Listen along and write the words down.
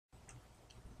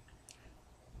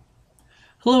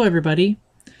Hello everybody,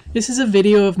 this is a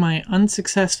video of my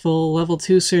unsuccessful level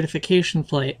 2 certification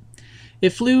flight.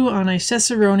 It flew on a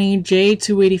Cesaroni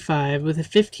J285 with a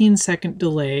 15-second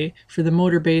delay for the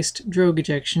motor-based drogue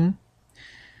ejection,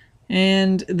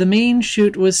 and the main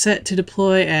chute was set to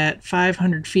deploy at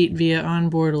 500 feet via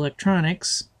onboard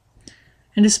electronics.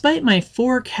 And despite my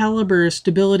 4 caliber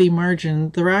stability margin,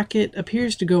 the rocket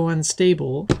appears to go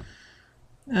unstable,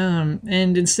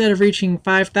 and instead of reaching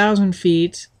 5,000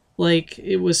 feet like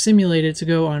it was simulated to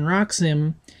go on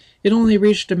RockSim, it only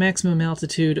reached a maximum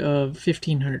altitude of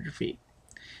 1,500 feet.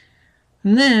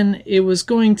 And then it was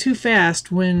going too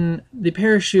fast when the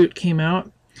parachute came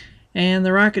out and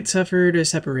the rocket suffered a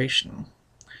separation.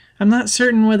 I'm not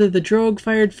certain whether the drogue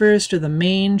fired first or the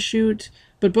main chute,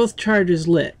 but both charges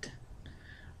lit.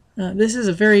 This is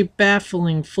a very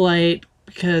baffling flight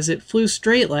because it flew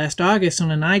straight last August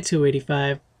on an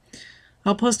I-285.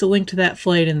 I'll post a link to that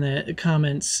flight in the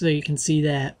comments so you can see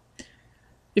that.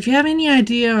 If you have any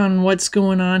idea on what's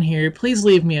going on here, please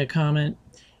leave me a comment.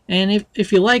 And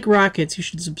if you like rockets, you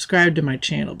should subscribe to my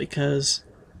channel because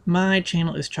my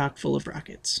channel is chock full of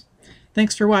rockets.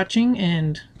 Thanks for watching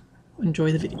and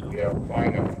enjoy the video. We have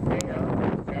flying up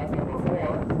path number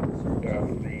 4.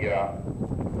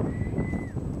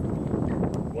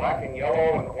 The black and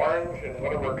yellow and orange and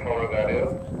whatever color that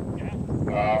is.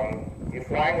 He's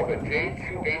flying with a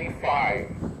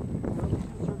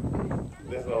J285.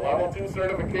 This is a level 2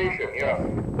 certification, yes.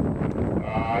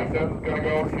 He says it's going to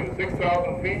go to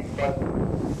 6,000 feet, but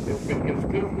it's been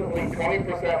consistently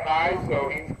 20% high, so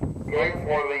he's going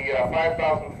for the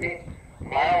 5,000 feet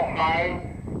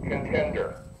mile-high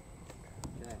contender.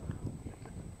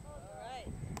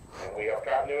 And we have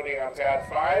continuity on pad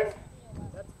 5.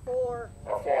 That's 4.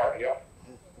 Or 4, yep.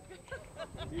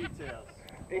 Details.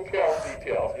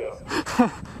 Details, yes.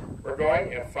 We're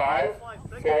going in 5,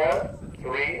 4,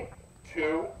 3,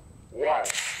 2, 1.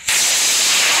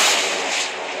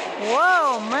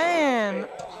 Whoa, man!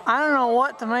 I don't know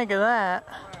what to make of that.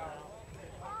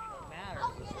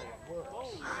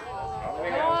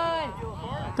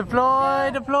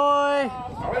 Deploy, deploy!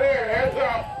 Over there, heads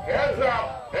up, heads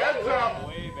up, heads up!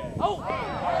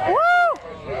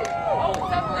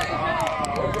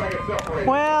 Looks like it's separated.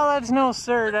 Well, that's no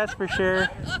sir, that's for sure.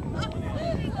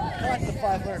 That's the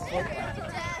 500 foot.